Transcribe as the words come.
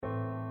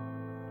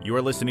You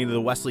are listening to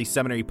the Wesley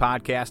Seminary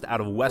podcast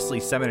out of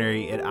Wesley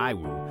Seminary at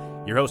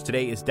IWU. Your host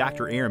today is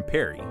Dr. Aaron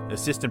Perry,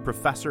 Assistant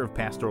Professor of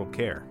Pastoral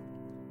Care.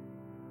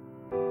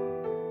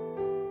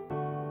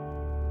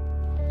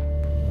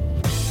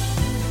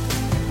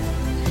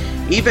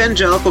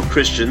 Evangelical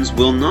Christians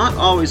will not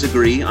always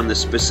agree on the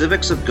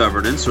specifics of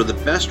governance or the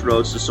best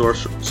roads to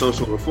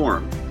social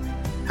reform.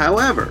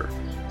 However,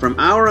 from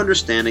our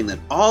understanding that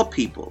all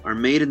people are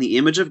made in the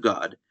image of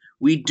God,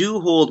 we do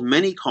hold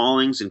many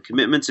callings and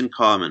commitments in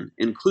common,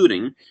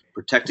 including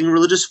protecting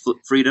religious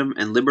freedom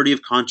and liberty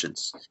of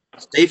conscience,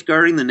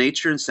 safeguarding the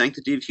nature and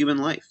sanctity of human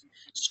life,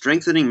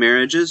 strengthening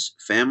marriages,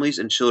 families,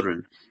 and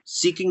children,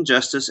 seeking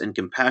justice and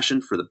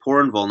compassion for the poor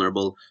and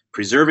vulnerable,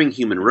 preserving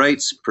human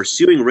rights,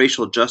 pursuing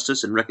racial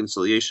justice and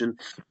reconciliation,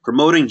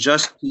 promoting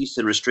just peace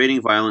and restraining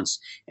violence,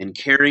 and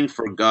caring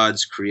for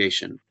God's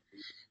creation.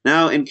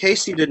 Now, in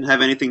case you didn't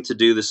have anything to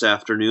do this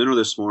afternoon or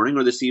this morning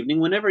or this evening,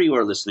 whenever you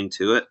are listening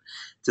to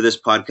this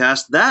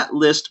podcast, that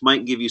list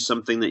might give you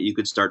something that you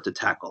could start to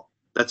tackle.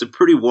 That's a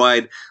pretty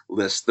wide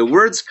list. The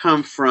words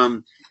come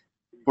from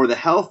For the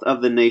Health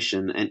of the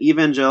Nation, an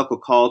evangelical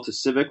call to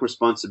civic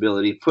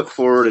responsibility put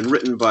forward and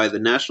written by the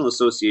National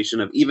Association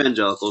of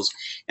Evangelicals.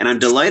 And I'm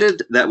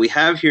delighted that we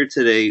have here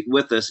today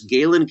with us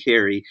Galen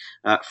Carey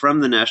from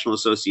the National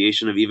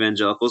Association of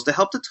Evangelicals to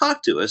help to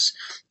talk to us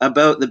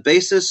about the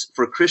basis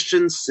for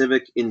Christian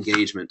civic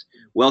engagement.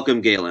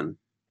 Welcome, Galen.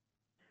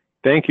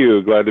 Thank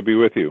you. Glad to be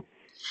with you.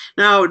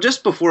 Now,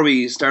 just before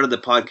we started the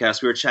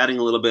podcast, we were chatting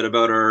a little bit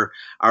about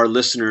our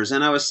listeners,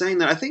 and I was saying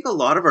that I think a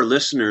lot of our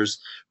listeners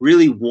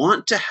really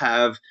want to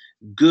have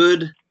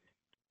good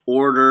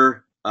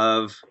order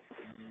of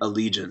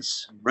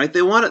allegiance, right?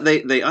 They want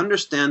it. They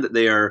understand that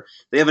they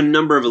have a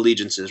number of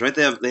allegiances, right?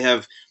 They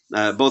have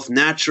both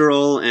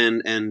natural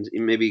and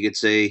maybe you could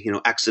say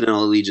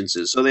accidental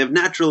allegiances. So they have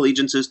natural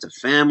allegiances to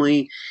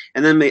family,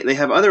 and then they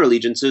have other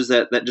allegiances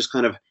that just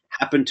kind of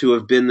happen to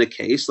have been the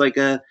case, like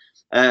an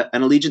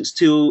allegiance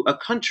to a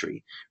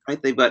country,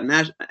 right? They've got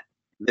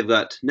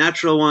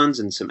natural ones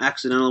and some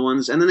accidental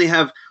ones, and then they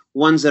have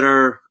ones that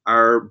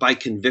are by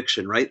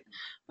conviction, right?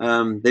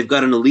 They've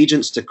got an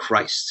allegiance to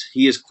Christ.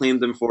 He has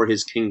claimed them for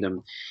his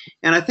kingdom.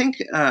 And I think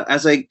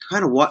as I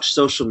kind of watch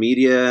social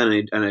media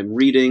and I'm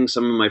reading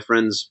some of my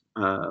friends'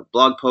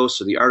 blog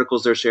posts or the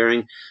articles they're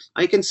sharing,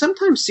 I can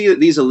sometimes see that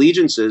these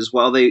allegiances,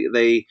 while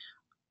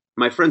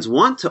my friends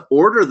want to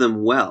order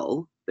them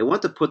well, they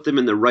want to put them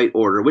in the right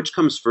order, which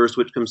comes first,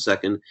 which comes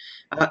second.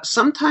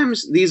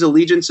 Sometimes these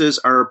allegiances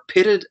are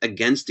pitted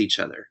against each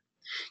other.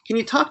 Can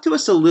you talk to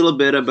us a little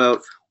bit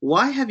about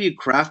why have you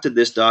crafted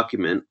this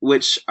document,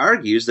 which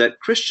argues that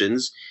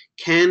Christians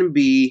can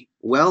be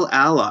well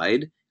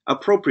allied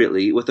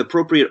appropriately with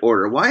appropriate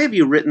order? Why have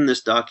you written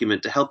this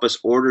document to help us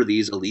order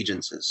these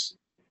allegiances?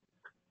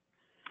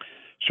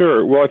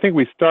 Sure. Well, I think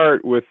we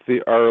start with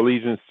our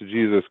allegiance to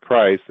Jesus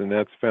Christ, and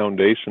that's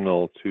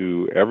foundational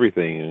to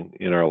everything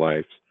in our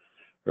lives,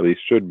 or at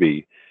least should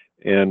be.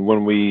 And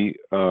when we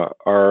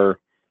are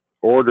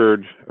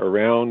ordered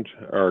around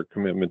our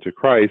commitment to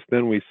Christ,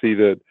 then we see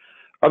that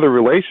other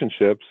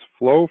relationships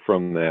flow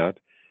from that.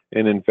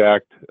 And in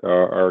fact,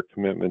 our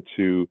commitment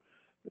to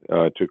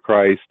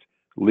Christ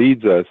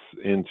leads us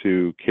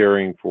into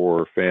caring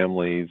for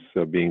families,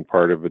 being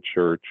part of a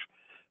church,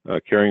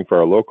 caring for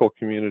our local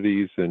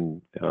communities,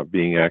 and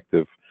being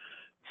active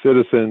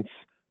citizens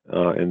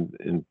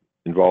and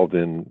involved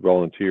in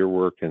volunteer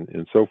work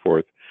and so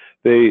forth.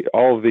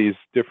 All of these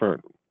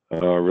different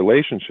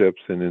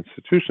relationships and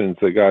institutions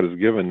that God has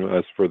given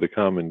us for the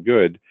common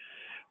good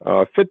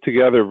fit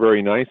together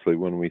very nicely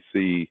when we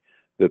see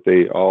that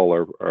they all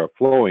are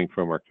flowing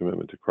from our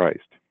commitment to Christ.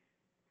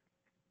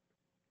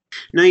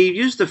 Now, you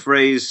use the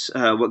phrase,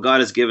 what God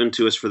has given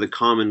to us for the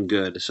common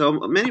good. So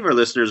many of our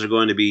listeners are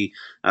going to be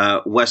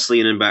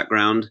Wesleyan in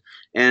background,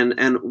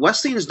 and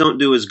Wesleyans don't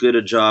do as good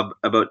a job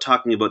about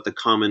talking about the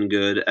common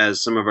good as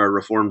some of our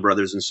Reformed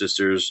brothers and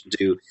sisters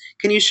do.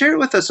 Can you share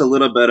with us a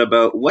little bit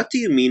about what do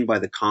you mean by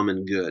the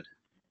common good?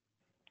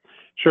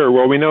 Sure.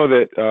 Well, we know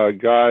that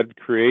God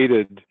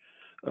created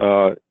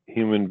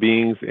human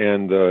beings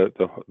and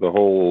the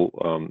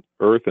whole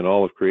earth and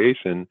all of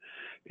creation,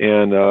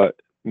 and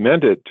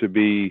meant it to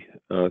be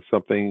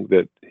something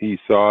that he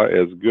saw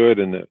as good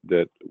and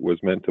that was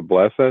meant to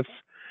bless us,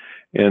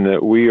 and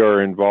that we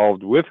are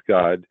involved with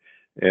God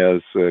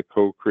as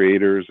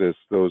co-creators, as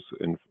those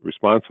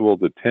responsible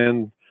to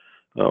tend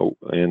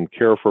and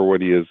care for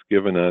what he has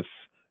given us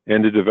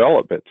and to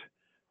develop it.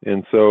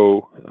 And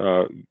so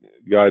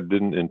God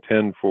didn't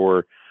intend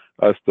for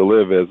us to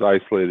live as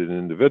isolated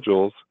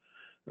individuals,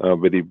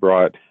 but he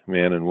brought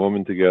man and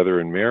woman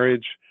together in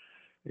marriage,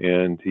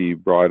 and he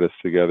brought us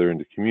together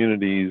into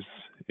communities.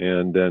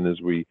 And then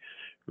as we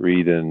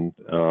read in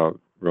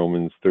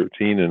Romans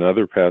 13 and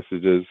other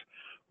passages,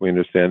 we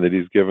understand that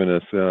he's given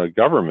us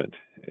government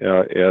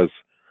as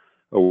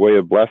a way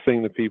of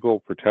blessing the people,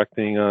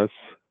 protecting us,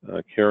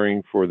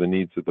 caring for the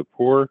needs of the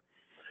poor.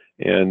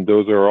 And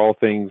those are all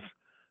things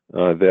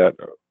that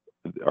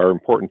are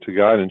important to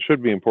God and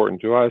should be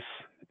important to us.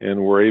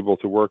 And we're able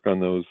to work on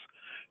those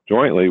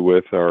jointly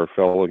with our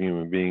fellow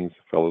human beings,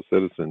 fellow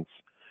citizens.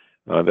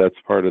 That's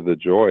part of the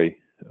joy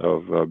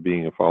of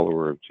being a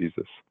follower of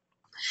Jesus.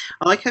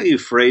 I like how you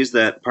phrase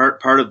that.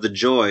 Part of the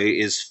joy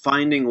is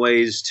finding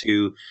ways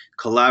to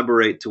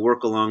collaborate, to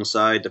work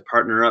alongside, to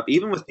partner up,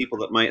 even with people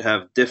that might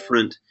have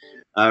different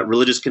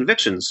religious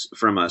convictions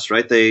from us.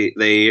 Right?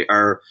 They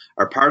are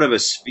part of a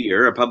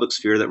sphere, a public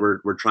sphere that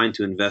we're trying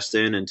to invest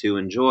in and to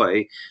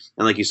enjoy.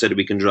 And like you said,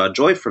 we can draw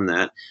joy from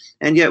that.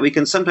 And yet we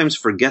can sometimes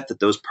forget that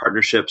those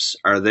partnerships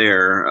are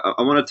there.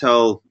 I want to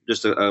tell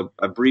just a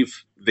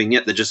brief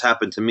vignette that just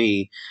happened to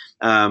me.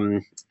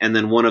 And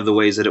then one of the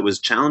ways that it was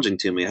challenging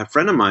to me, a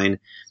friend of mine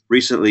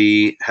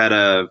recently had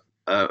a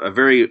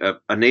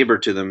neighbor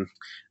to them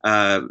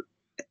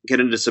get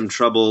into some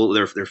trouble.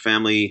 Their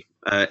family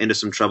into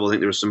some trouble. I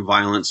think there was some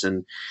violence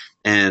and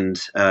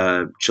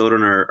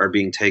children are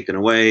being taken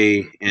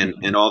away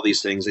and all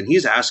these things. And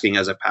he's asking,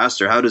 as a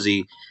pastor, how does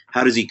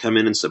he come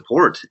in and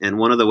support? And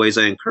one of the ways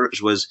I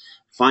encouraged was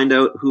find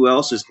out who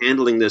else is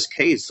handling this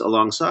case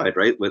alongside,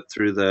 right?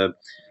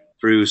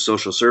 Through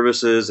social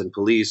services and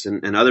police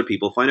and other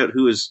people, find out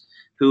who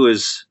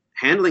is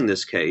handling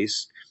this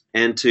case,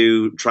 and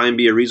to try and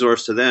be a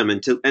resource to them,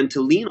 and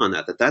to lean on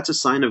that's a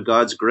sign of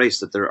God's grace,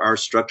 that there are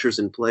structures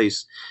in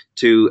place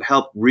to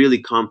help really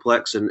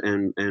complex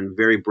and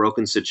very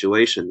broken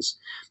situations.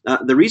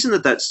 The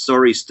reason that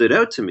story stood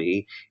out to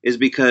me is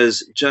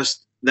because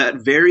just that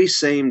very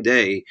same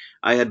day,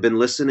 I had been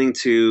listening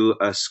to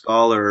a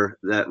scholar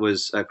that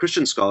was a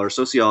Christian scholar,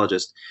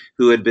 sociologist,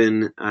 who had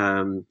been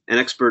an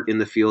expert in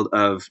the field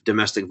of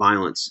domestic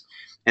violence.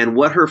 And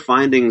what her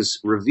findings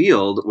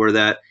revealed were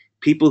that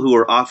people who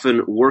are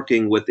often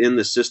working within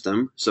the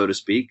system, so to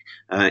speak,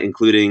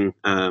 including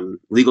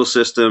legal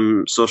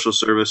system, social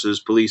services,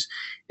 police,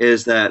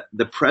 is that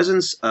the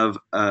presence of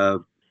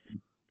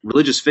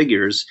religious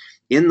figures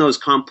in those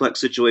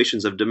complex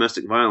situations of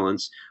domestic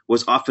violence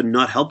was often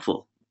not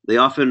helpful. They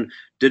often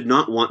did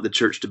not want the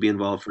church to be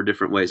involved for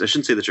different ways. I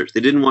shouldn't say the church. They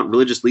didn't want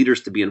religious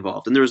leaders to be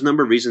involved. And there was a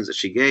number of reasons that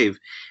she gave.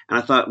 And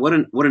I thought, what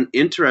an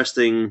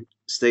interesting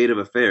state of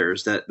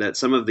affairs that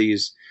some of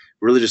these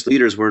religious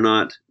leaders were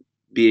not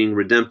being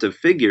redemptive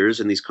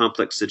figures in these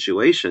complex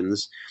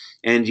situations.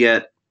 And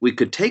yet we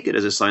could take it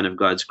as a sign of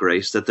God's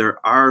grace that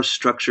there are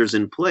structures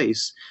in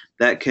place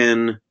that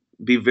can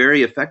be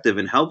very effective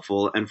and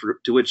helpful, and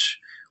to which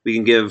we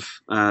can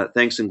give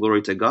thanks and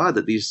glory to God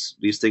that these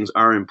things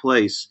are in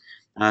place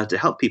to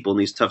help people in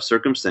these tough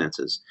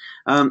circumstances.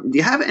 Do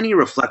you have any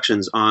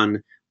reflections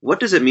on what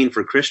does it mean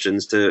for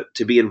Christians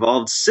to be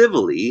involved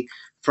civilly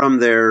from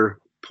their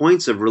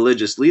points of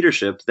religious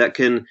leadership that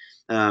can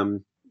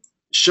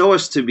show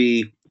us to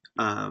be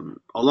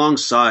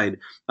alongside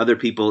other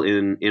people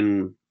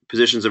in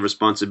positions of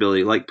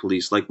responsibility, like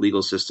police, like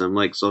legal system,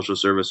 like social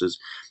services?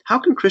 How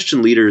can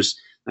Christian leaders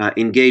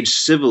engage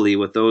civilly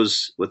with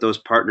those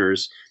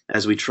partners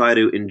as we try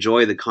to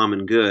enjoy the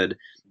common good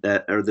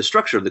or the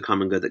structure of the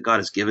common good that God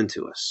has given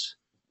to us?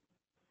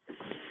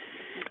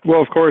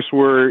 Well, of course,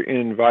 we're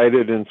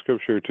invited in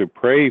Scripture to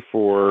pray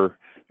for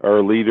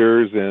our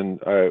leaders, and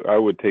I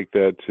would take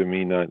that to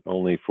mean not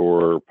only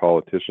for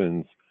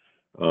politicians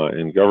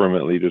and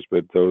government leaders,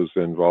 but those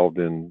involved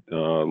in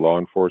law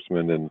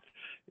enforcement and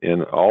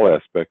in all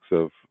aspects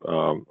of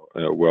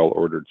a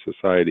well-ordered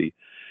society.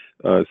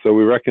 So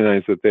we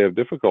recognize that they have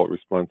difficult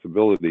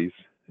responsibilities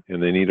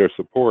and they need our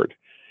support.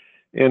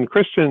 And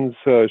Christians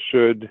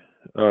should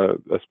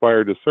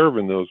aspire to serve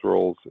in those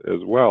roles as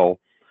well.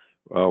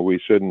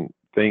 We shouldn't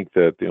think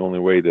that the only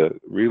way to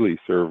really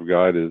serve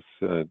God is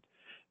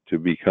to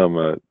become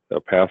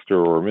a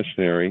pastor or a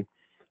missionary,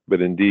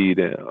 but indeed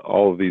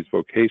all of these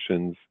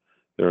vocations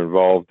that are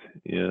involved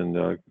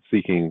in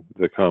seeking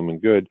the common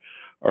good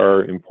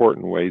are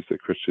important ways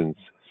that Christians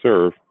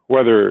serve,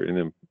 whether in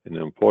an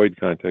employed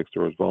context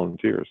or as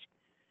volunteers.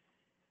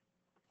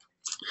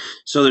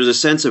 So there's a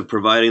sense of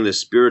providing the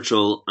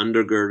spiritual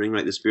undergirding,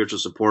 right? The spiritual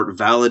support,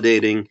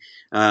 validating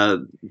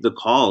the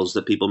calls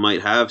that people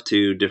might have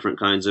to different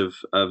kinds of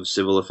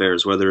civil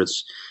affairs, whether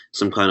it's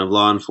some kind of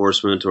law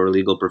enforcement or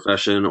legal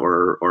profession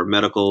or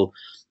medical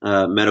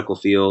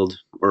field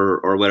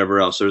or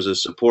whatever else. There's a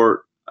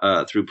support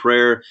through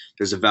prayer.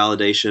 There's a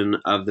validation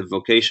of the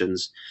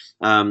vocations.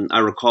 I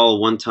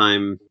recall one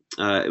time,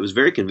 it was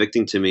very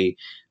convicting to me.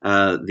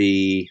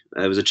 It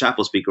was a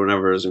chapel speaker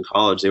whenever I was in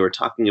college. They were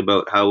talking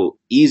about how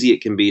easy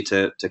it can be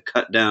to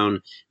cut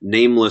down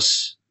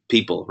nameless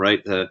people,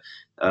 right?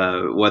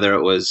 Whether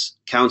it was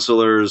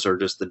counselors or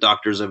just the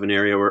doctors of an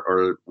area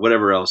or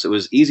whatever else. It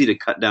was easy to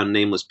cut down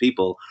nameless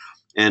people,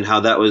 and how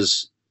that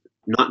was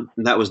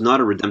not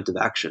a redemptive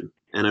action.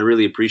 And I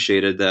really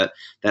appreciated that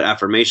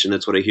affirmation.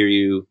 That's what I hear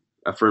you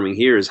affirming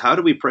here, is how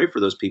do we pray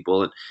for those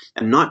people,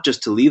 and not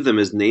just to leave them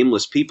as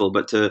nameless people,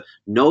 but to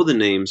know the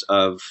names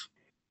of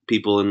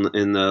people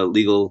in the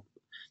legal,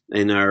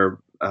 in our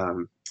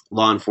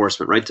law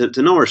enforcement, right?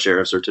 To know our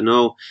sheriffs, or to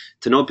know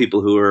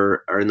people who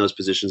are in those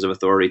positions of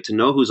authority, to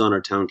know who's on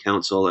our town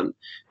council and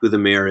who the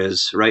mayor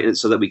is, right? And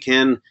so that we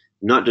can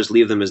not just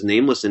leave them as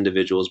nameless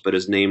individuals, but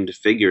as named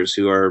figures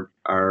who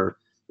are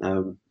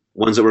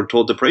ones that we're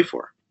told to pray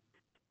for.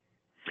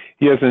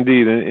 Yes,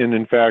 indeed. And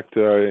in fact,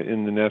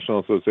 in the National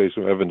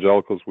Association of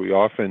Evangelicals, we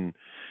often,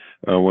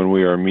 when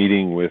we are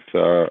meeting with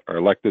our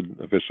elected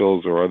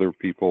officials or other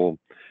people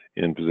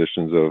in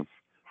positions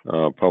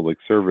of public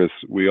service,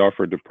 we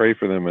offer to pray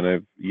for them, and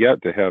I've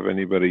yet to have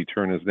anybody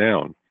turn us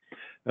down.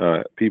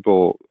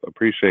 People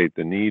appreciate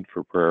the need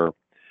for prayer,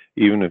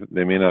 even if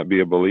they may not be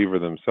a believer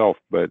themselves,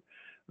 but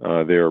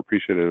they're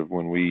appreciative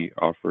when we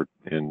offer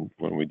and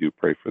when we do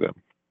pray for them.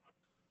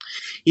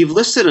 You've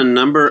listed a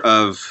number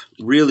of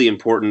really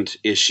important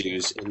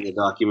issues in the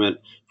document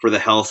for the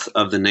health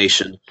of the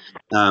nation.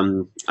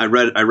 I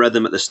read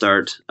them at the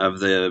start of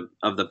the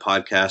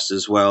podcast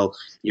as well.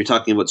 You're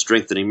talking about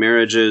strengthening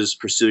marriages,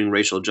 pursuing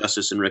racial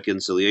justice and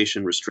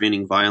reconciliation,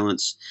 restraining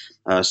violence,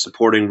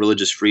 supporting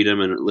religious freedom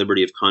and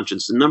liberty of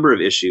conscience. A number of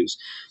issues.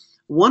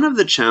 One of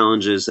the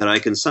challenges that I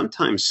can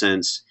sometimes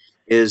sense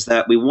is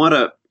that we want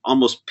to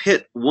almost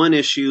pit one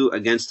issue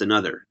against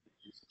another.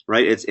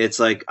 Right? It's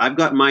like, I've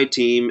got my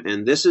team,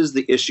 and this is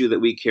the issue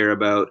that we care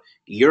about.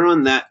 You're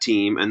on that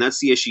team, and that's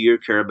the issue you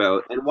care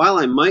about. And while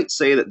I might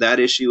say that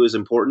issue is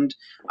important,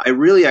 I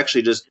really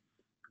actually just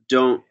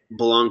don't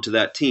belong to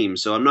that team,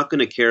 so I'm not going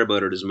to care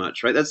about it as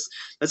much. Right? That's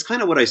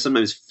kind of what I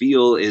sometimes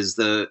feel is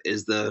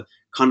the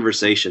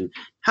conversation.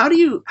 How do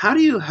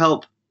you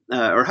help,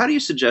 or how do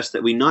you suggest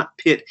that we not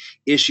pit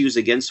issues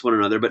against one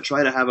another, but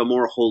try to have a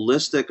more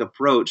holistic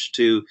approach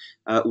to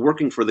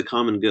working for the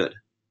common good?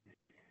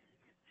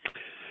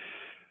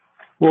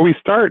 Well, we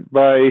start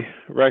by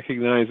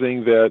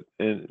recognizing that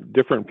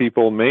different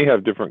people may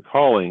have different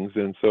callings,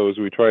 and so as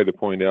we try to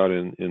point out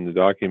in the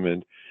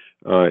document,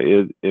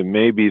 it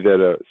may be that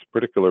a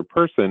particular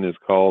person is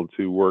called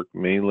to work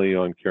mainly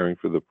on caring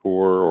for the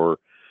poor, or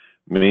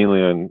mainly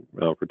on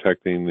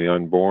protecting the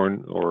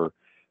unborn, or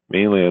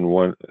mainly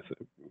on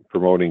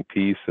promoting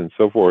peace and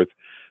so forth,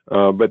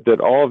 but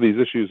that all of these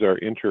issues are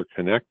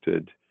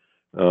interconnected.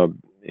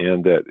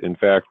 And that, in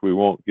fact, we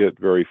won't get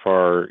very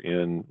far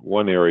in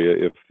one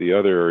area if the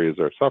other areas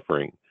are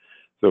suffering.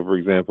 So, for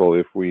example,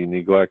 if we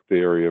neglect the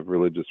area of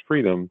religious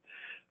freedom,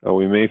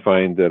 we may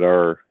find that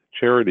our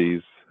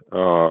charities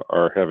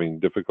are having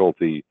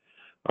difficulty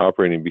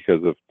operating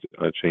because of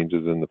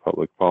changes in the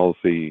public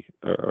policy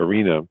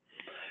arena.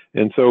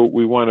 And so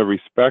we want to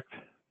respect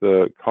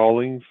the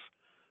callings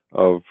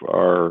of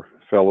our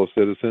fellow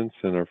citizens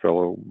and our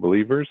fellow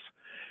believers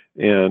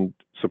and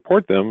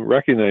support them,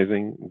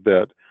 recognizing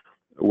that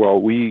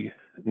while we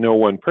know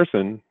one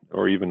person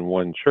or even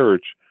one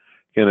church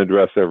can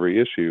address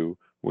every issue,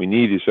 we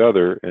need each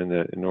other, and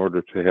that in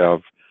order to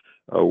have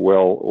a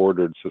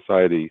well-ordered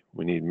society,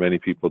 we need many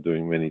people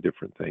doing many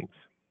different things.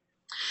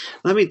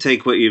 Let me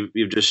take what you've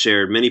just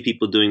shared. Many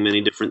people doing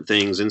many different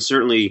things, and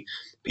certainly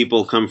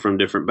people come from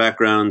different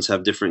backgrounds,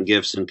 have different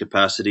gifts and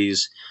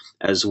capacities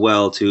as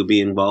well to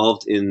be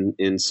involved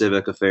in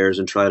civic affairs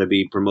and try to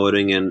be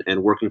promoting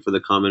and working for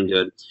the common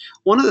good.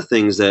 One of the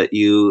things that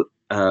you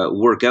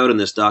work out in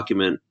this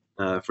document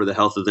for the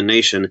health of the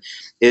nation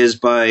is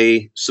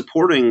by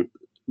supporting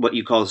what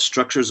you call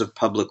structures of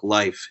public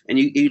life. And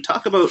you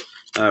talk about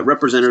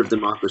representative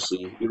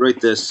democracy. You write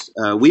this,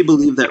 we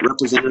believe that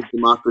representative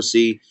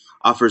democracy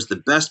offers the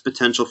best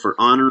potential for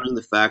honoring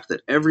the fact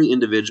that every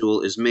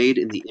individual is made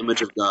in the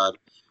image of God,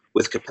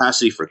 with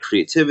capacity for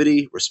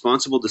creativity,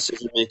 responsible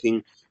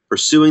decision-making,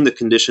 pursuing the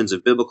conditions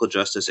of biblical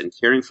justice, and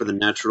caring for the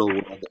natural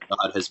world that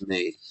God has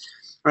made.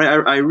 All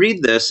right, I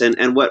read this,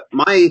 and what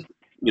my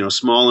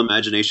small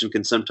imagination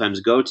can sometimes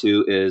go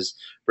to is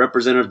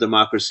representative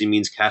democracy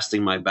means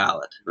casting my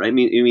ballot, right?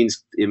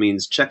 It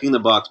means checking the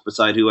box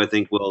beside who I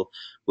think will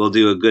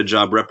do a good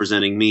job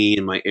representing me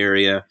in my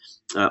area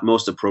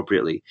most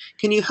appropriately.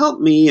 Can you help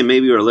me and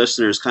maybe our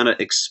listeners kind of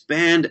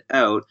expand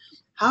out,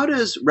 how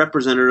does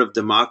representative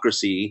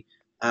democracy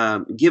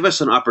give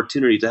us an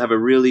opportunity to have a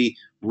really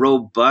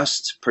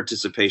robust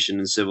participation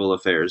in civil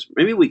affairs?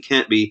 Maybe we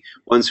can't be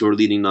ones who are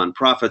leading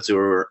nonprofits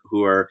or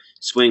who are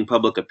swaying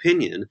public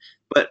opinion,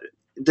 but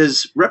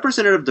does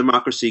representative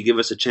democracy give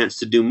us a chance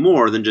to do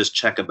more than just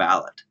check a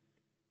ballot?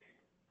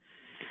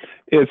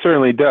 It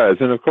certainly does.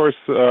 And of course,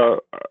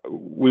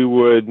 we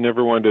would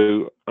never want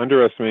to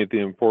underestimate the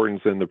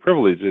importance and the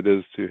privilege it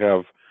is to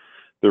have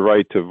the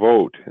right to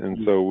vote. And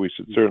so we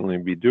should certainly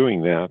be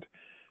doing that.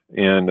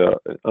 And an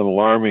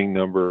alarming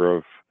number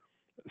of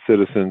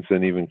citizens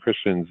and even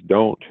Christians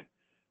don't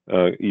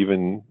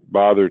even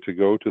bother to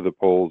go to the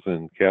polls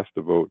and cast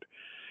a vote.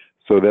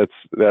 So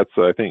that's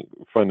I think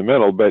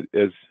fundamental. But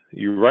as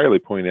you rightly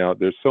point out,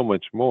 there's so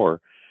much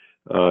more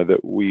that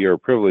we are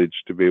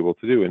privileged to be able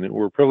to do, and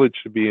we're privileged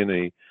to be in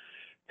a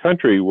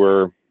country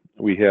where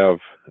we have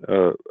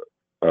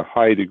a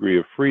high degree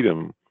of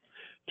freedom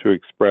to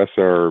express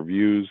our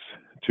views,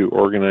 to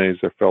organize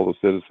our fellow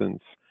citizens,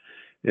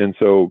 and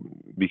so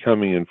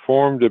becoming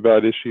informed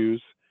about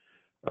issues,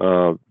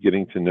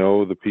 getting to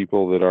know the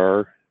people that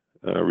are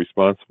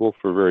responsible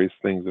for various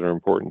things that are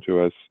important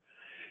to us,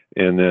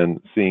 and then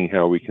seeing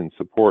how we can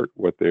support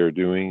what they're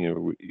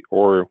doing,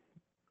 or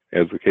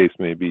as the case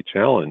may be,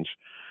 challenge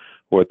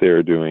what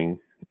they're doing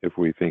if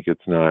we think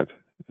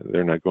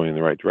they're not going in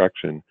the right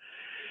direction.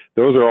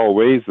 those are all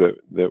ways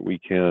that we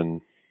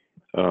can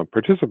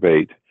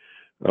participate.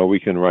 We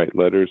can write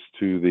letters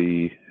to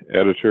the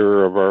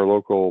editor of our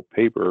local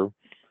paper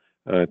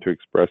to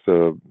express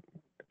a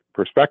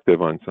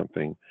perspective on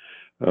something.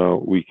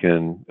 We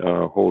can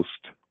host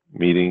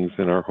meetings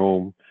in our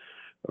home,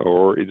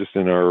 or just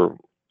in our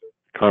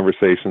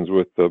conversations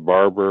with the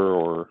barber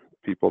or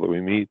people that we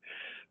meet.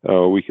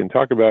 We can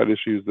talk about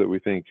issues that we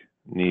think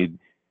need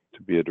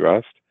to be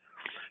addressed.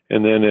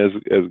 And then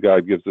as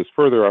God gives us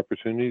further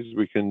opportunities,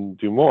 we can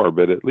do more,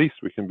 but at least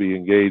we can be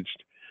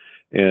engaged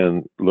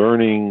and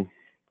learning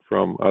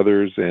from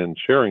others and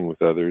sharing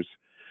with others,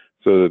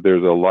 so that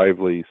there's a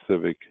lively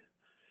civic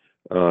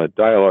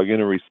dialogue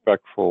in a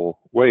respectful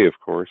way, of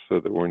course, so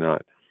that we're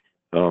not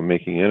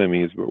making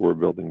enemies, but we're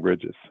building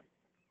bridges.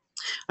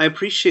 I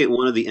appreciate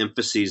one of the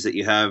emphases that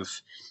you have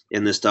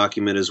in this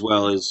document as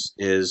well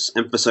is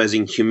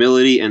emphasizing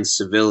humility and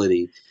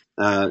civility.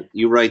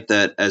 You write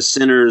that as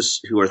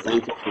sinners who are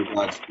thankful for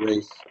God's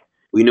grace,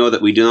 we know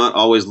that we do not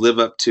always live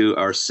up to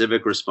our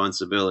civic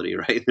responsibility,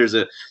 right? There's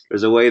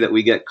a way that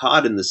we get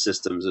caught in the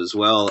systems as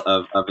well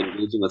of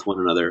engaging with one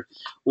another.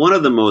 One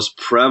of the most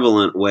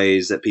prevalent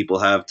ways that people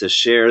have to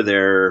share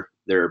their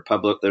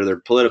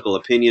political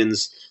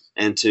opinions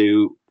and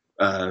to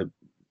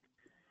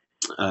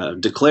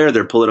declare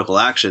their political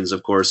actions,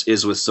 of course,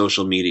 is with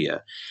social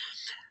media.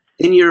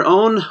 In your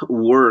own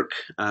work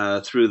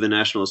through the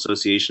National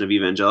Association of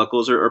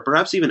Evangelicals, or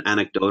perhaps even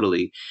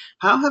anecdotally,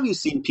 how have you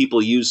seen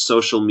people use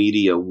social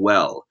media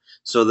well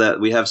so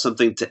that we have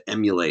something to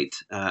emulate?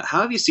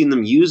 How have you seen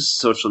them use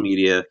social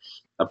media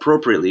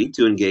appropriately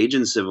to engage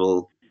in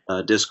civil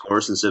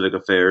discourse and civic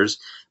affairs,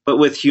 but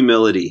with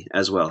humility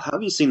as well? How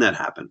have you seen that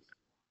happen?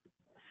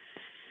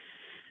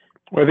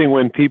 Well, I think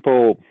when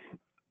people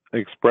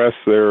express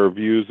their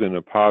views in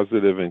a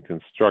positive and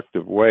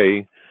constructive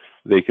way,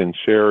 they can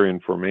share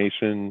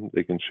information,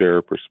 they can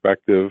share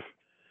perspective,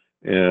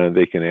 and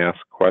they can ask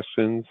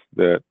questions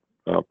that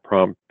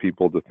prompt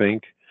people to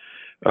think.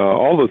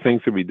 All the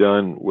things can be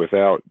done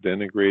without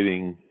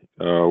denigrating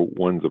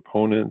one's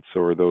opponents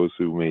or those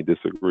who may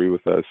disagree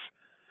with us.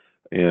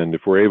 And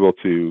if we're able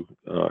to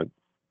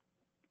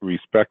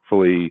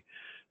respectfully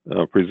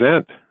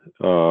present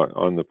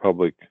on the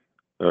public,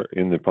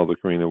 in the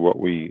public arena, what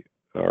we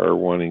are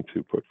wanting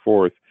to put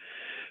forth,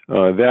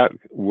 that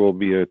will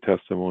be a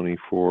testimony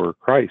for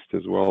Christ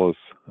as well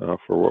as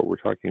for what we're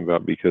talking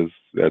about, because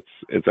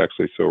it's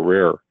actually so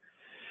rare.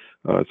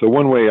 So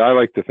one way I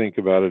like to think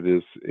about it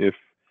is, if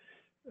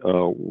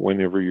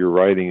whenever you're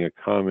writing a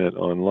comment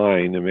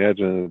online,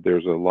 imagine that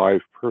there's a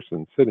live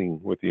person sitting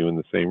with you in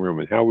the same room,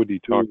 and how would you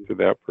talk to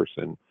that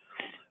person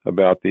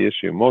about the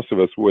issue? Most of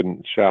us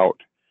wouldn't shout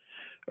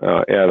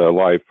at a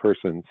live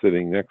person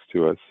sitting next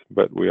to us,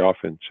 but we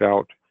often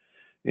shout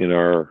in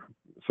our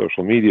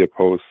social media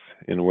posts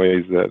in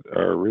ways that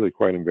are really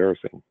quite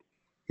embarrassing.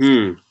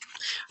 I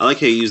like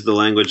how you use the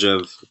language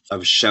of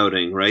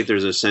shouting, right?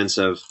 There's a sense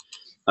of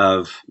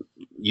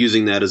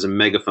using that as a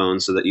megaphone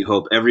so that you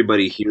hope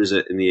everybody hears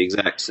it in the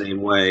exact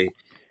same way.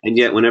 And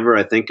yet, whenever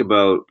I think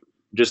about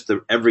just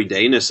the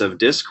everydayness of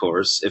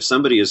discourse, if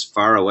somebody is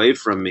far away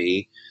from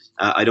me,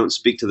 I don't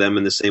speak to them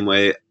in the same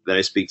way that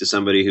I speak to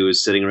somebody who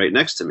is sitting right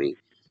next to me.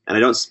 And I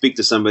don't speak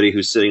to somebody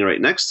who's sitting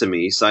right next to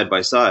me, side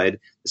by side,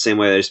 the same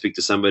way that I speak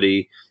to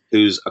somebody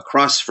who's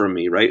across from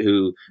me, right?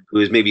 Who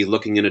is maybe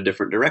looking in a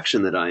different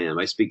direction than I am.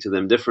 I speak to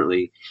them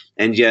differently.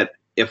 And yet,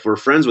 if we're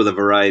friends with a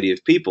variety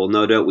of people,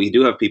 no doubt we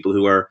do have people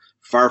who are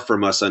far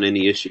from us on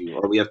any issue,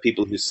 or we have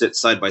people who sit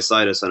side by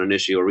side us on an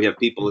issue, or we have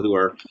people who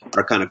are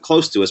kind of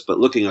close to us but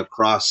looking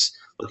across,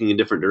 looking in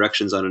different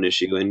directions on an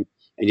issue, and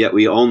yet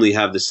we only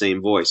have the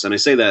same voice. And I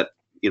say that,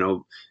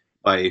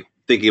 by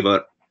thinking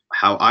about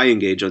how I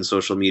engage on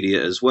social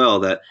media as well,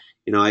 that,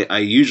 I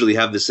usually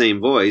have the same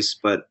voice,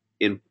 but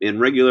in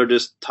regular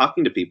just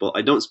talking to people,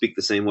 I don't speak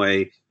the same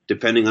way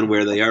depending on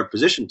where they are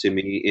positioned to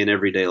me in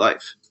everyday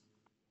life.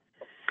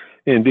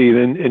 Indeed,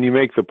 and you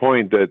make the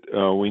point that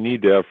we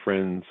need to have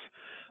friends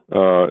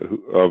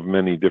of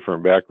many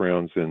different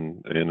backgrounds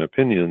and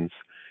opinions,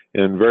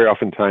 and very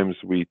oftentimes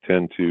we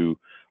tend to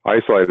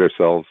isolate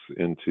ourselves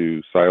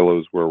into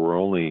silos where we're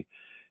only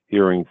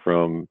hearing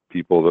from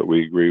people that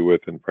we agree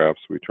with, and perhaps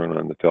we turn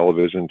on the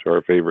television to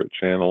our favorite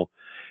channel,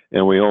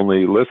 and we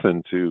only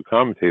listen to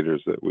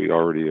commentators that we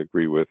already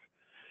agree with.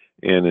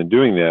 And in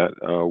doing that,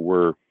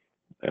 we're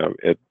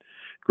at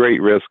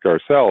great risk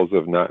ourselves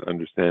of not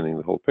understanding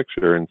the whole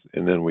picture, and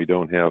then we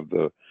don't have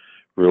the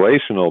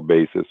relational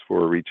basis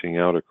for reaching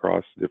out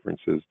across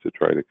differences to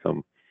try to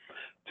come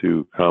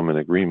to common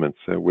agreements,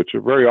 which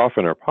are very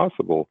often are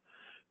possible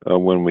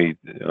when we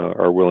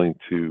are willing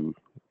to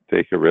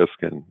take a risk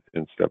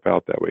and step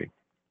out that way.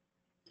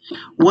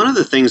 One of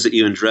the things that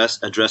you address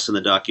in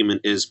the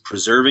document is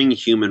preserving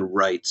human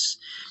rights.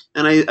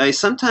 And I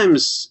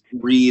sometimes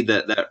read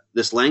that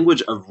this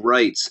language of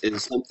rights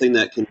is something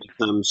that can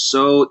become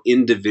so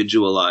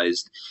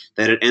individualized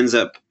that it ends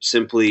up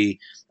simply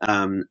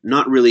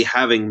not really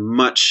having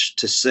much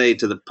to say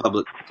to the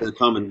public, to the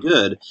common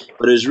good,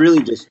 but is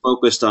really just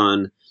focused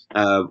on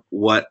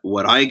what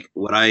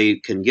I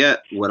can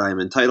get, what I'm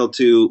entitled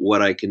to,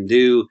 what I can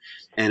do,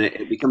 and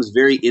it becomes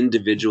very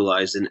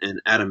individualized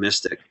and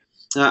atomistic.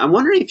 I'm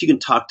wondering if you can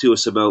talk to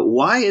us about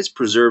why is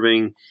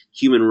preserving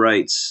human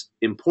rights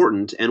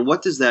important, and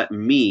what does that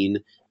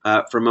mean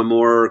from a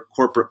more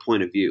corporate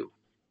point of view?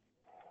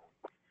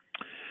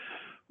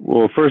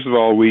 Well, first of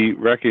all, we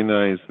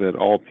recognize that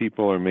all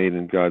people are made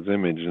in God's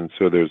image, and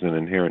so there's an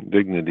inherent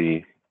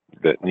dignity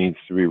that needs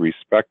to be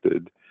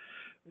respected.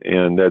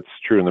 And that's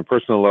true on the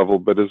personal level,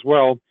 but as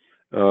well,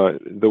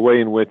 the way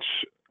in which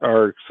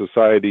our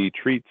society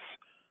treats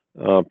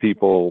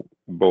people,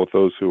 both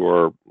those who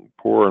are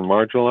poor and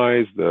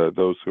marginalized,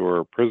 those who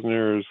are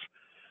prisoners,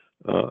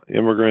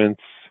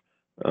 immigrants,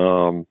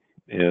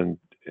 and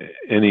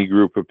any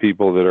group of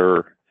people that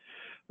are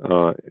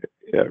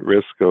at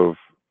risk of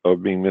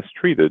being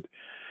mistreated.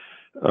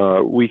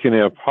 We can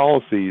have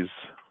policies,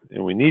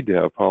 and we need to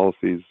have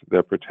policies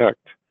that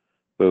protect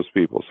those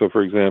people. So,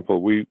 for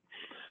example, we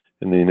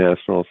in the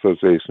National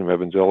Association of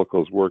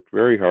Evangelicals worked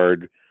very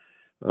hard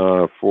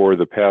for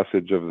the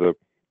passage of the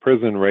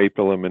Prison Rape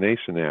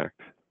Elimination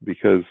Act,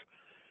 because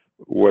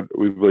what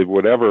we believe,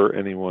 whatever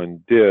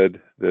anyone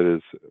did that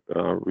has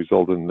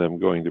resulted in them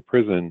going to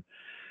prison,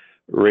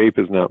 rape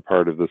is not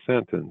part of the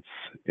sentence,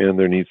 and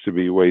there needs to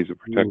be ways of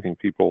protecting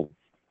people.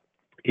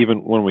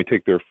 Even when we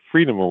take their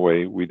freedom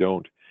away, we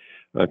don't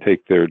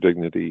take their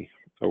dignity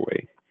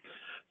away.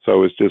 So I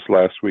was just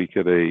last week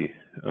at a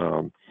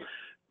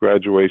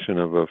graduation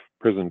of a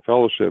prison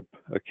fellowship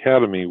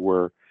academy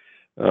where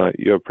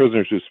you have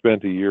prisoners who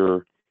spent a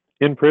year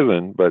in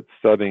prison, but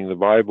studying the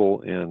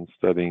Bible and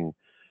studying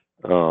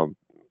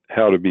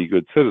how to be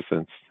good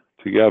citizens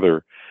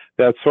together.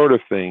 That sort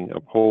of thing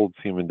upholds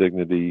human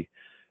dignity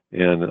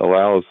and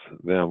allows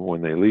them,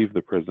 when they leave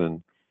the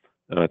prison,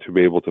 to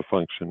be able to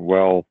function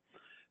well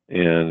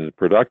and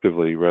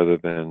productively rather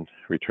than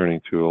returning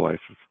to a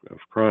life of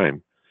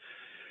crime.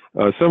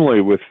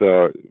 Similarly, with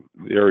the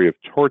area of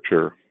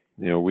torture,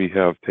 we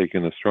have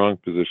taken a strong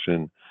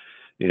position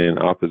in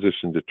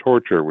opposition to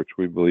torture, which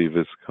we believe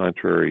is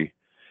contrary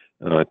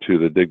to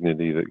the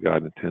dignity that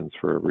God intends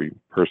for every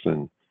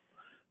person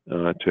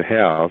to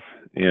have,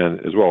 and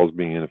as well as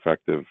being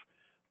ineffective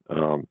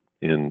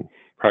in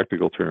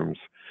practical terms.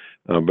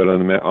 But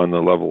on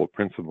the level of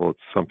principle, it's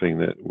something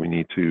that we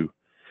need to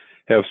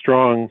have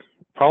strong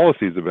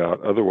policies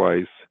about.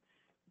 Otherwise,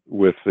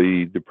 with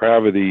the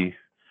depravity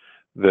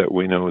that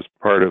we know is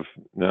part of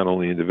not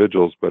only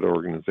individuals but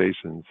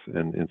organizations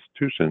and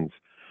institutions,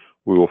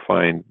 we will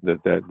find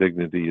that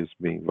dignity is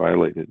being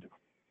violated.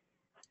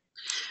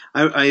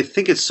 I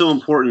think it's so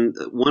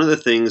important. One of the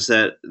things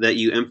that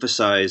you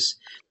emphasize,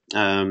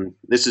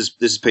 this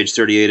is page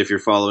 38 if you're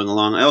following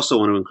along. I also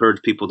want to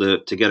encourage people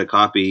to get a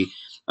copy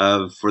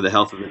of For the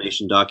Health of the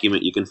Nation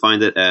document. You can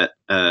find it at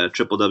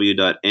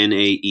www.nae.net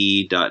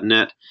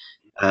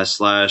 /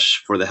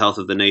 For the Health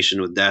of the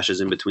Nation, with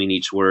dashes in between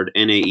each word,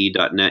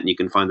 nae.net, and you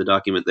can find the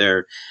document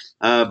there.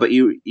 But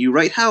you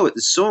write how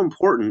it's so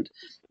important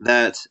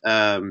that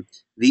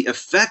the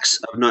effects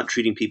of not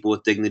treating people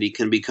with dignity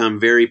can become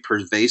very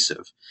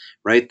pervasive,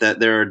 right? That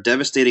there are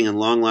devastating and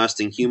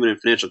long-lasting human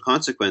and financial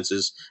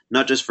consequences,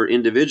 not just for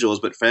individuals,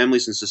 but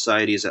families and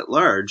societies at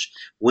large,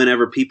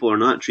 whenever people are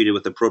not treated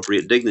with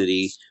appropriate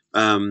dignity,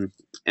 and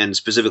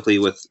specifically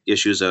with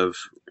issues of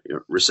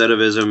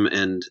recidivism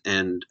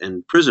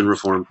and prison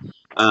reform.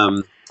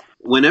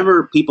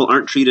 Whenever people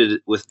aren't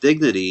treated with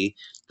dignity,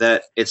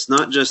 that it's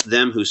not just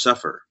them who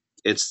suffer.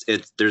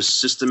 There's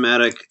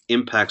systematic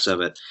impacts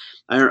of it.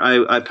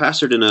 I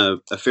pastored in a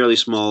fairly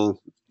small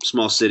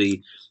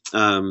city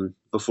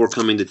before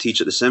coming to teach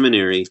at the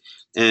seminary,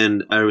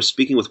 and I was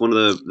speaking with one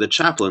of the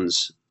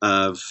chaplains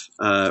for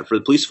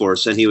the police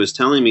force, and he was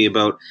telling me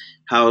about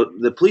how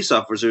the police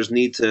officers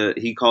need to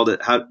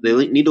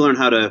learn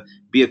how to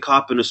be a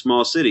cop in a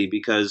small city,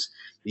 because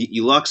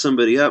you lock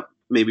somebody up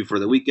maybe for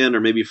the weekend or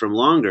maybe from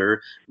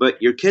longer,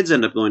 but your kids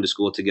end up going to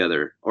school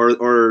together,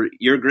 or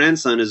your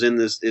grandson is in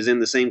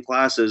the same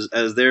class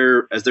as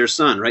their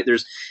son, right?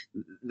 There's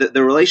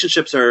the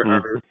relationships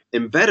are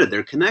embedded,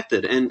 they're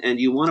connected, and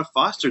you want to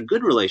foster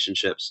good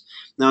relationships.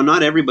 Now,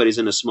 not everybody's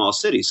in a small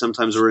city.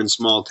 Sometimes we're in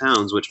small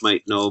towns which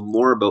might know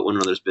more about one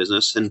another's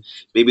business, and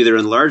maybe they're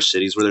in large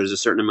cities where there's a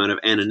certain amount of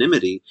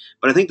anonymity.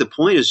 But I think the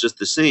point is just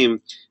the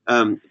same.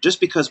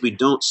 Just because we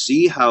don't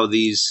see how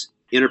these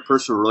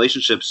interpersonal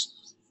relationships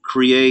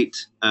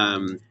create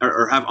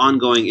or have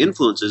ongoing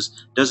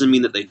influences doesn't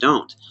mean that they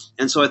don't.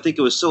 And so I think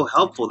it was so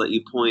helpful that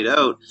you point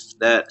out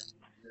that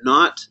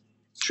not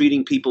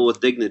treating people with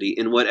dignity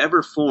in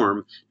whatever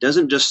form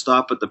doesn't just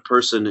stop at the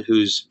person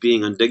who's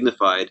being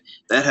undignified.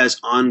 That has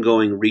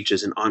ongoing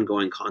reaches and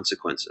ongoing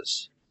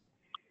consequences.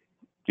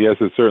 Yes,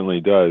 it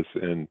certainly does,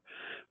 and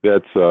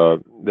that's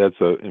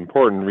an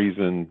important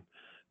reason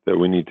that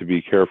we need to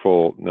be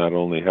careful, not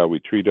only how we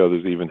treat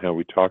others, even how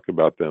we talk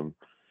about them.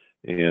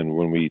 And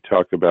when we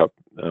talk about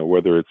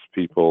whether it's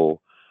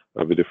people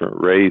of a different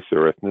race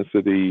or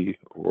ethnicity,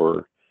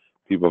 or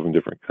people from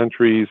different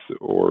countries,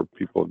 or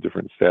people of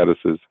different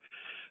statuses,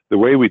 the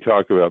way we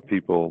talk about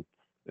people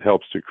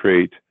helps to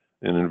create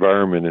an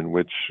environment in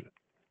which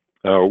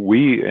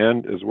we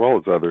and as well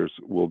as others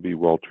will be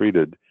well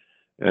treated.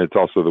 And it's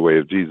also the way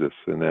of Jesus,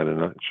 and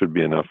that should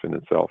be enough in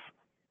itself.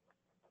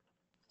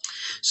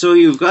 So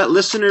you've got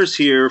listeners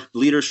here,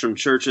 leaders from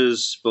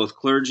churches, both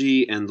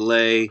clergy and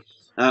lay.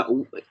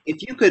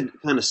 If you could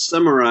kind of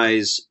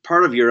summarize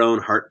part of your own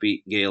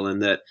heartbeat, Galen,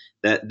 that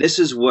this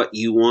is what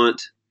you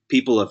want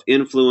people of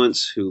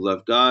influence who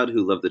love God,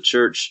 who love the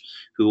church,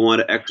 who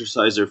want to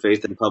exercise their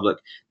faith in public,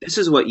 this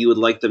is what you would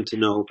like them to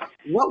know.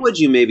 What would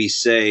you maybe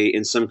say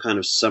in some kind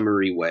of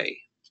summary way?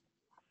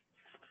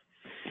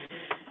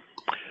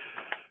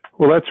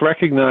 Well, let's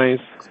recognize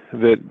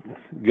that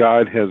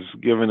God has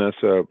given us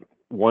a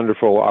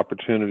wonderful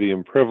opportunity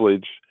and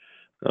privilege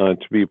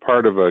to be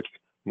part of a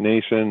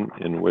nation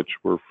in which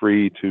we're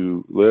free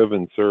to live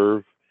and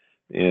serve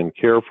and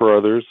care for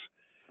others.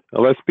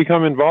 Let's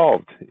become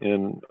involved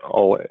in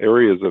all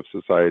areas of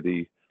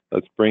society.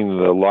 Let's bring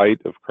the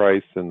light of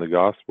Christ and the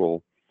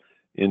gospel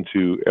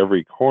into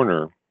every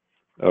corner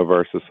of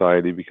our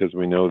society, because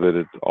we know that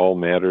it all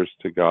matters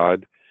to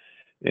God.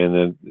 And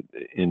then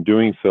in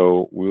doing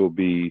so, we'll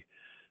be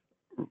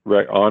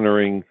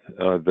honoring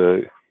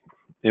the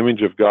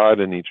image of God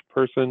in each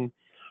person.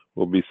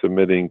 We'll be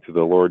submitting to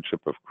the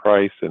lordship of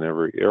Christ in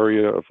every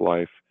area of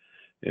life,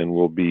 and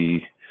we'll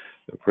be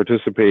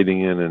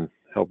participating in and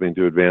helping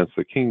to advance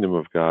the kingdom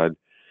of God,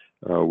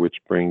 which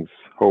brings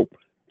hope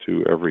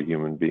to every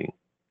human being.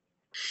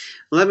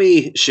 Let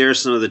me share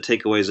some of the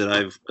takeaways that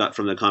I've got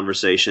from the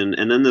conversation,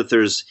 and then if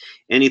there's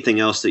anything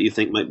else that you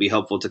think might be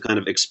helpful to kind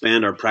of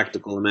expand our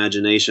practical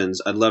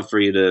imaginations, I'd love for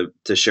you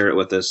to share it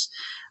with us.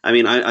 I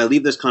mean, I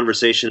leave this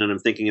conversation and I'm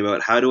thinking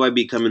about, how do I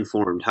become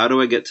informed? How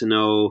do I get to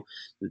know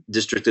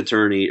district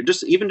attorney,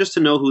 just to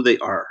know who they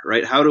are,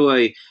 right? How do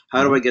I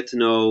get to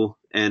know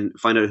and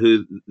find out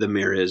who the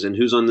mayor is and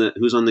who's on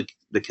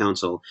the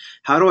council?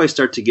 How do I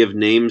start to give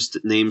names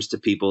to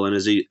people? And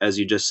as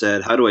you just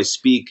said, how do I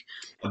speak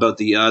about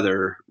the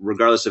other,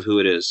 regardless of who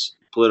it is,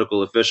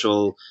 political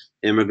official,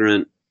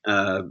 immigrant,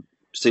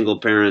 single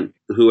parent,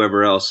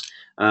 whoever else?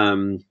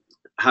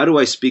 How do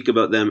I speak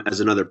about them as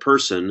another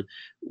person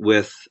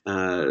with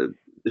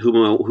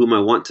whom I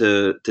want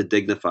to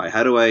dignify?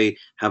 How do I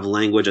have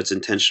language that's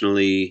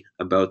intentionally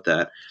about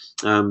that?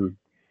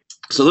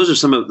 So those are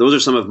some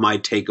of my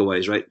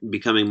takeaways, right?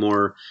 Becoming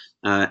more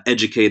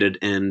educated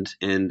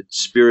and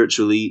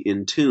spiritually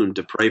in tune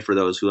to pray for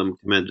those who I'm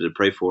commanded to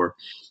pray for.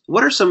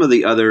 What are some of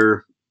the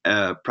other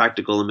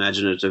practical,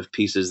 imaginative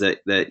pieces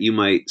that you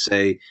might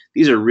say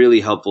these are really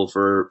helpful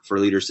for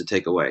leaders to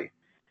take away?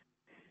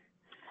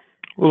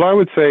 Well, I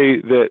would say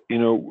that,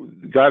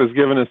 God has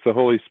given us the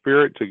Holy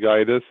Spirit to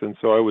guide us. And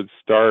so I would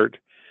start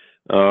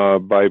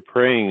by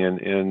praying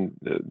and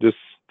just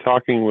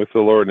talking with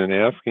the Lord and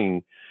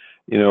asking,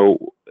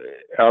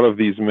 out of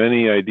these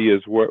many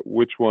ideas,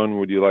 which one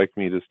would you like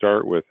me to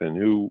start with? And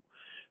who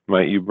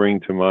might you bring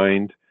to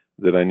mind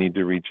that I need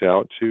to reach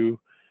out to?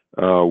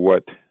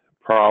 What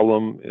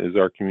problem is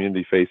our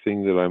community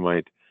facing that I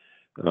might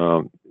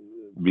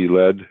be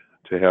led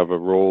to have a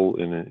role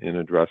in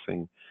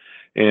addressing?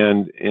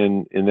 And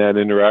in that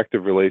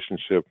interactive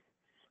relationship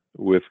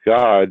with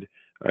God,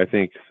 I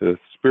think the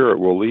Spirit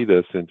will lead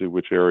us into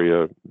which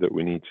area that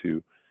we need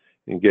to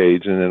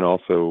engage. And then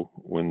also,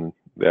 when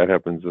that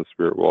happens, the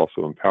Spirit will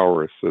also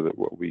empower us so that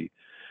what we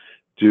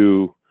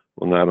do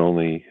will not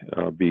only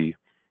be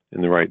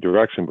in the right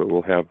direction, but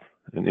will have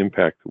an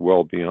impact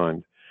well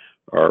beyond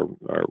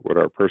what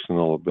our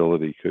personal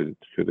ability could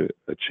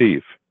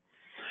achieve.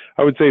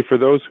 I would say for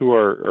those who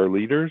are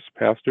leaders,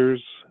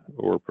 pastors,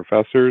 or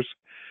professors,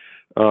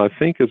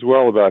 think as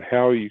well about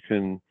how you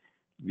can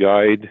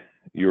guide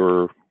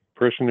your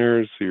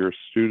parishioners, your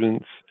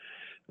students,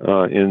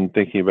 in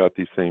thinking about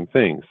these same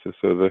things.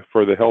 So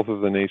For the Health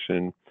of the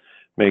Nation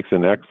makes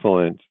an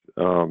excellent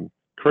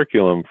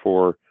curriculum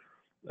for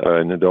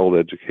an adult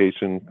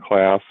education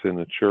class in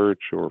a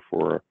church, or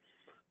for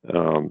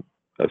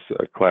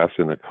a class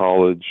in a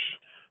college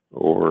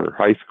or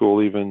high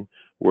school even,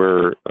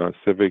 where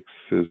civics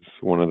is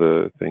one of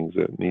the things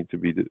that need to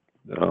be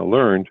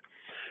learned.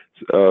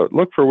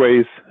 Look for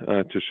ways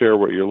to share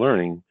what you're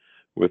learning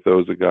with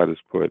those that God has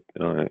put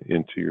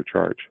into your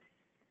charge.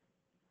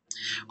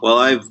 Well,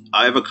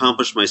 I've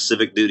accomplished my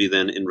civic duty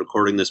then in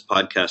recording this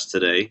podcast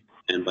today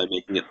and by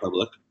making it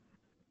public.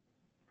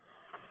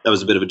 That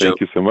was a bit of a joke.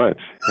 Thank you so much.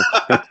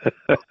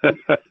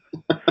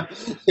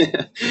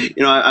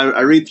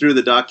 I read through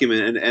the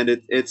document and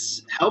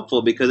it's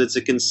helpful because it's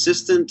a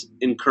consistent,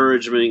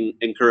 encouraging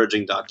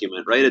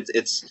document, right?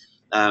 It's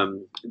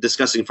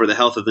discussing for the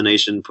health of the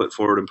nation, put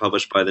forward and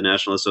published by the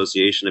National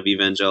Association of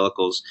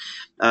Evangelicals.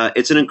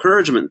 It's an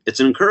encouragement. It's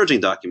an encouraging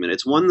document.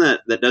 It's one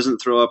that doesn't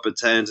throw up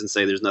its hands and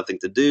say there's nothing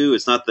to do.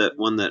 It's not that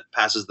one that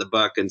passes the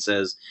buck and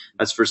says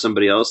that's for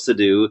somebody else to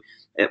do.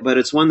 But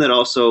it's one that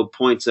also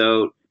points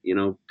out,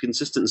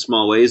 consistent in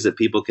small ways that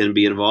people can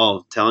be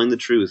involved, telling the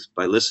truth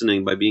by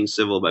listening, by being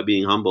civil, by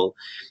being humble.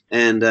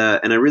 And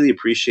I really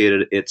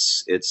appreciated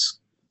it's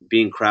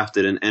being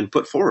crafted and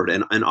put forward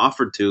and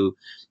offered to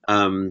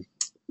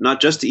not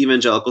just to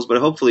evangelicals, but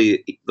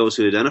hopefully those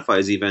who identify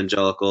as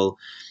evangelical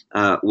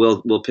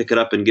will pick it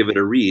up and give it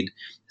a read,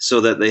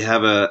 so that they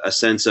have a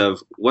sense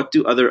of what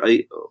do other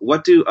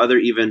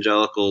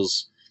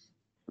evangelicals,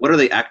 what are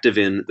they active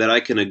in that I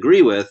can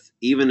agree with,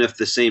 even if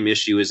the same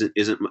issue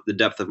isn't the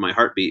depth of my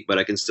heartbeat, but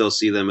I can still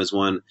see them as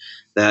one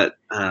that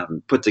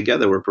put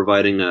together we're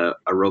providing a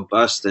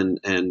robust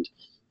and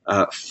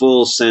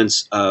full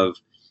sense of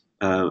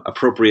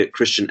appropriate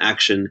Christian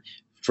action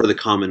for the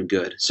common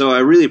good. So I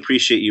really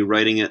appreciate you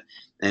writing it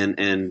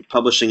and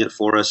publishing it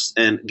for us.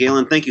 And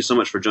Galen, thank you so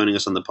much for joining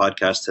us on the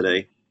podcast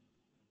today.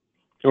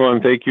 Well,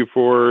 and thank you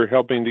for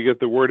helping to get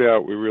the word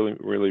out. We really,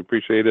 really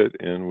appreciate it,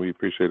 and we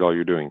appreciate all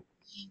you're doing.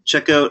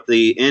 Check out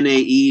the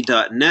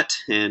nae.net,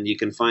 and you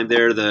can find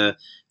there the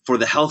For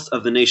the Health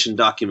of the Nation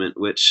document,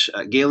 which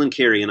Galen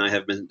Carey and I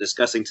have been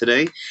discussing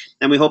today.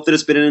 And we hope that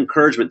it's been an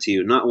encouragement to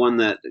you, not one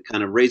that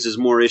kind of raises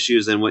more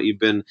issues than what you've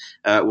been,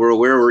 we're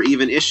aware were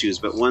even issues,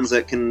 but ones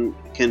that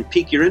can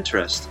pique your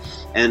interest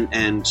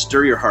and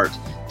stir your heart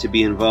to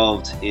be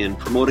involved in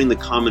promoting the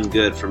common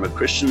good from a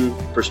Christian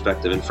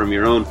perspective and from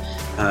your own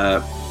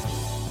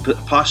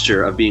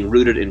posture of being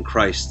rooted in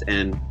Christ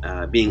and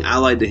being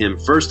allied to Him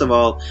first of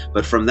all,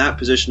 but from that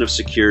position of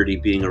security,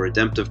 being a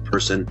redemptive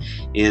person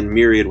in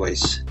myriad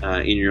ways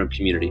in your own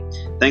community.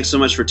 Thanks so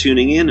much for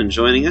tuning in and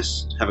joining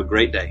us. Have a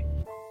great day.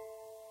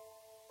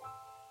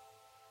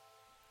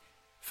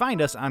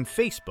 Find us on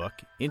Facebook,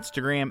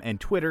 Instagram,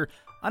 and Twitter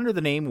under the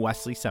name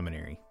Wesley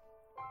Seminary.